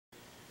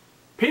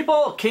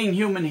People,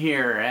 Kinghuman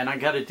here, and I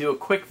got to do a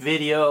quick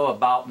video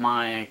about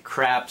my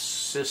craps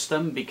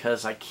system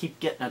because I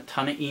keep getting a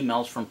ton of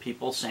emails from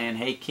people saying,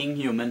 hey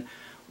Kinghuman,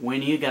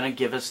 when are you going to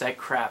give us that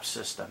craps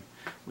system?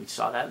 We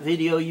saw that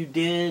video you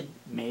did,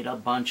 made a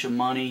bunch of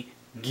money,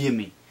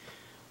 gimme.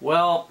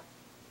 Well,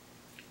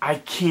 I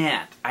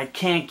can't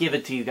give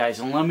it to you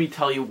guys, and let me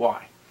tell you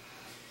why.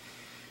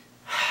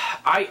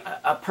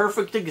 A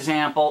perfect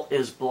example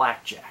is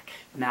blackjack.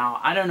 Now,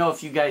 I don't know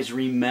if you guys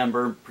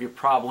remember, you're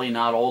probably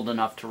not old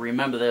enough to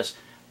remember this,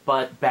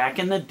 but back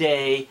in the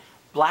day,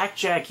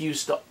 blackjack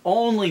used to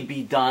only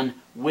be done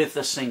with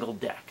a single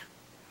deck.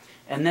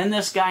 And then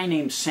this guy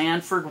named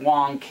Sanford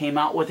Wong came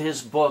out with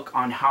his book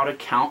on how to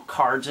count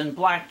cards in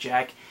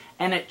blackjack,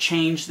 and it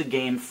changed the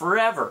game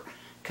forever.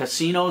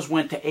 Casinos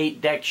went to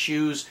 8-deck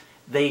shoes.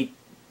 They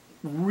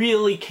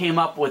really came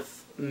up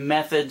with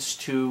methods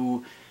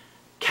to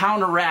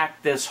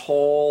counteract this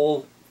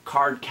whole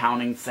card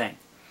counting thing.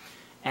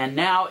 And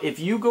now if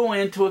you go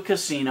into a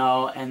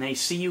casino and they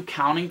see you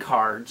counting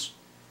cards,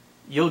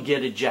 you'll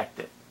get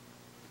ejected.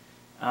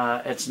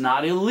 It's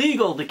not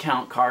illegal to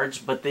count cards,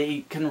 but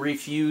they can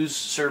refuse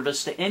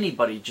service to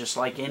anybody, just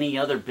like any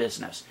other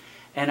business.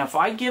 And if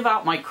I give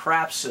out my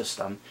crap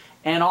system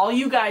and all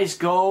you guys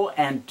go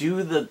and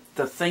do the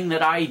thing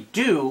that I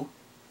do,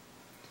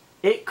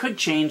 it could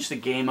change the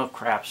game of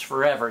craps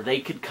forever.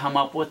 They could come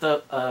up with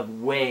a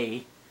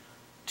way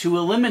to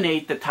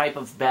eliminate the type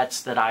of bets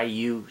that I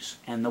use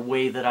and the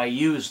way that I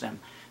use them.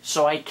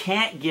 So I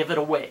can't give it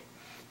away.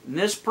 And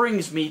this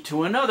brings me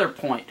to another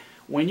point.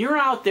 When you're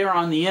out there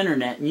on the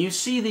internet and you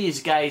see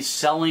these guys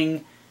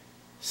selling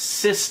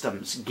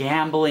systems,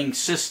 gambling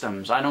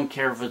systems, I don't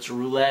care if it's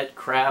roulette,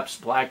 craps,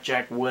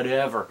 blackjack,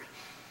 whatever,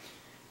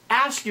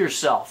 ask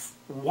yourself,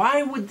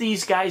 why would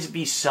these guys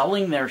be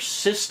selling their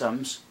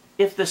systems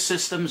if the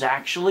systems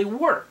actually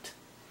worked?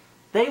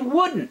 They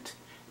wouldn't.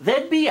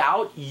 They'd be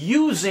out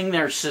using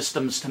their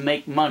systems to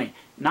make money,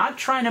 not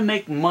trying to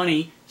make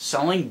money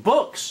selling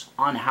books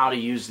on how to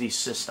use these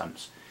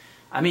systems.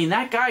 I mean,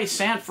 that guy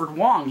Sanford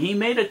Wong, he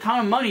made a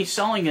ton of money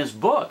selling his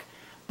book,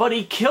 but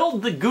he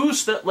killed the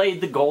goose that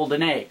laid the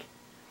golden egg.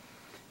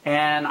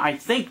 And I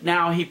think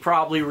now he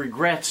probably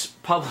regrets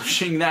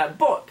publishing that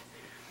book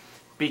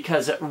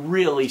because it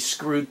really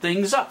screwed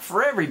things up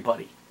for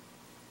everybody,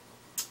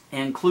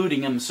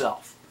 including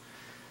himself.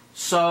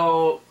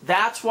 So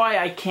that's why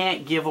I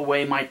can't give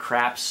away my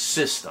craps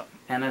system.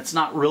 And it's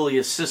not really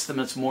a system,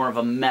 it's more of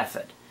a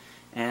method.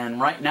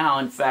 And right now,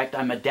 in fact,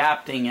 I'm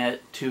adapting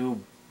it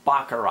to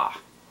baccarat,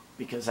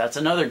 because that's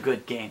another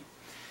good game.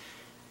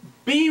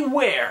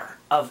 Beware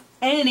of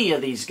any of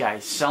these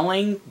guys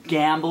selling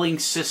gambling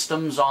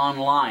systems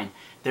online.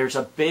 There's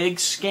a big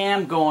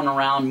scam going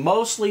around.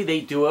 Mostly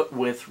they do it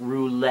with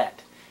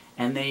roulette.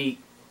 And they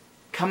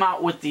come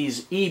out with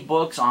these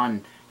e-books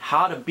on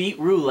how to beat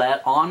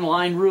roulette,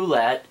 online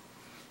roulette,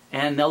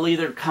 and they'll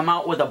either come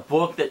out with a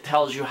book that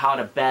tells you how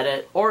to bet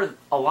it, or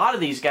a lot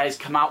of these guys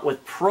come out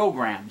with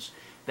programs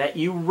that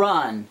you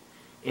run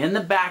in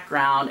the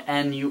background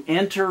and you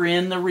enter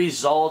in the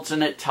results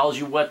and it tells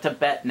you what to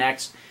bet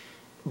next.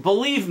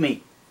 Believe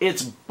me,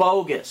 it's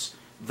bogus.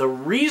 The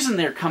reason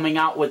they're coming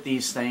out with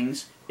these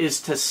things is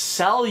to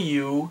sell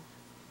you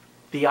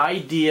the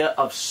idea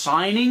of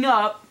signing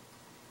up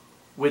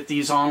with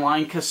these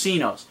online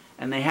casinos.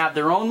 And they have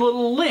their own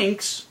little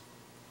links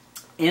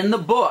in the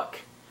book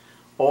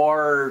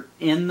or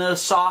in the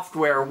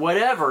software,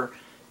 whatever,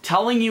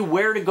 telling you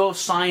where to go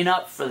sign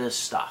up for this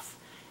stuff.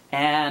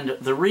 And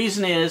the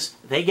reason is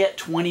they get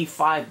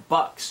 25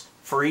 bucks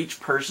for each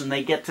person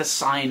they get to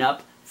sign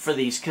up for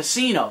these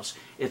casinos.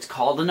 It's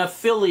called an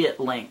affiliate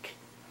link.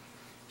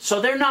 So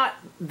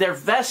their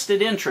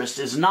vested interest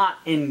is not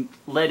in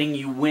letting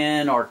you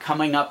win or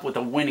coming up with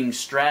a winning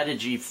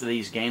strategy for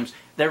these games.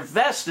 Their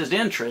vested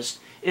interest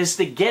is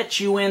to get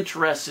you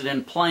interested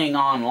in playing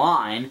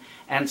online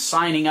and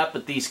signing up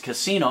at these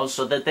casinos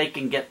so that they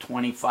can get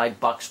 25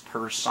 bucks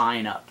per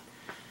sign up.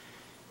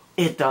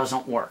 It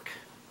doesn't work.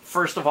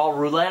 First of all,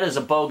 roulette is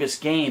a bogus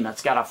game.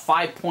 It's got a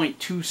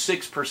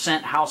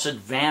 5.26% house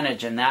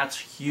advantage, and that's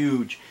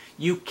huge.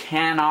 You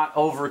cannot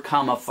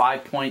overcome a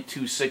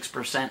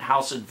 5.26%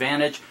 house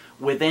advantage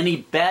with any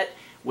bet,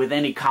 with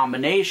any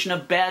combination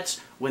of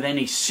bets, with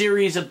any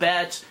series of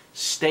bets.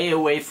 Stay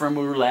away from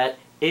roulette.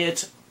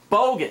 It's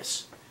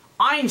bogus.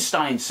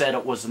 Einstein said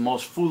it was the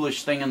most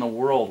foolish thing in the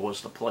world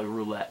was to play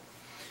roulette.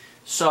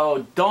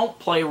 So don't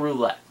play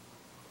roulette.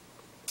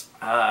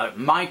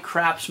 My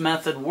craps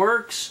method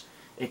works.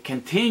 It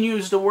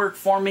continues to work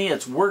for me.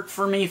 It's worked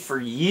for me for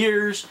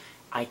years.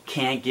 I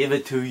can't give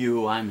it to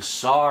you. I'm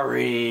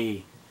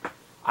sorry.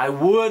 I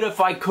would if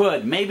I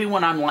could. Maybe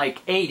when I'm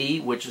like 80,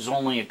 which is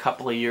only a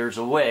couple of years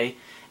away,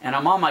 and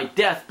I'm on my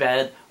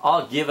deathbed,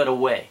 I'll give it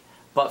away.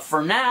 But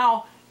for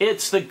now,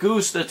 it's the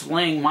goose that's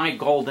laying my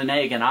golden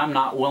egg, and I'm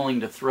not willing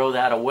to throw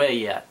that away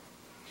yet.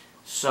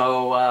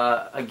 So,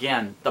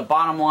 again, the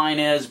bottom line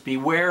is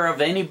beware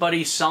of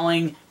anybody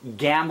selling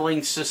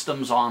gambling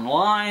systems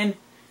online.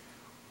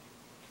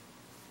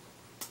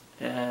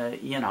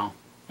 You know,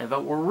 if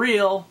it were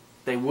real,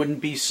 they wouldn't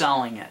be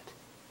selling it.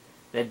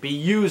 They'd be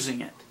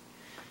using it.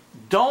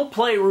 Don't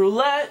play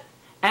roulette,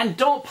 and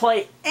don't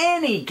play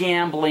any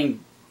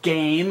gambling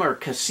game or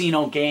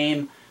casino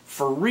game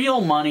for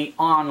real money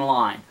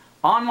online.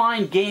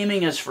 Online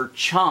gaming is for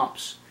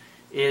chumps.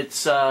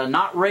 It's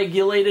not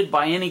regulated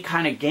by any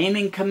kind of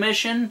gaming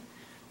commission,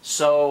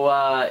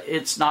 so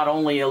it's not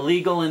only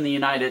illegal in the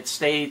United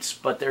States,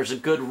 but there's a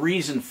good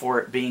reason for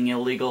it being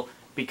illegal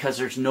because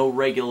there's no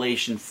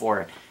regulation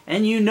for it.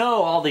 And you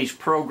know all these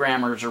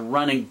programmers are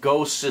running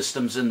ghost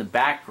systems in the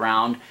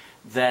background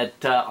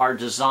that are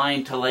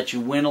designed to let you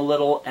win a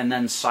little and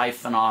then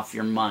siphon off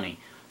your money.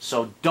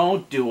 So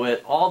don't do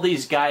it. All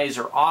these guys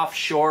are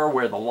offshore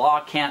where the law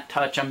can't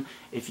touch them.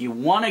 If you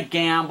want to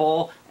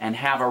gamble and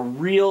have a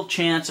real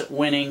chance at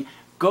winning,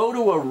 go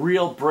to a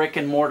real brick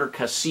and mortar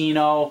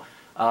casino,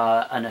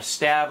 an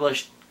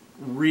established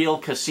real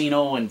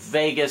casino in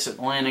Vegas,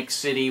 Atlantic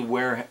City,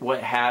 where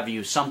what have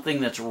you,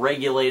 something that's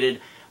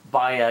regulated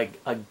by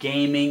a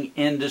gaming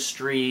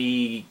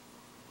industry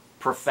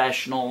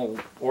professional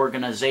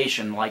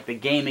organization like the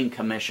Gaming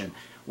Commission,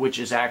 which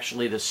is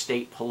actually the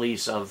state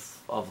police of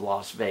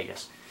Las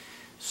Vegas,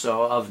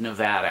 so of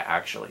Nevada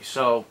actually.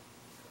 So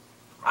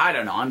I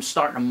don't know, I'm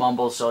starting to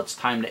mumble, so it's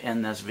time to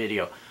end this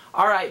video.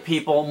 Alright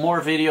people,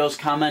 more videos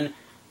coming.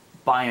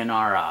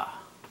 Bayonara.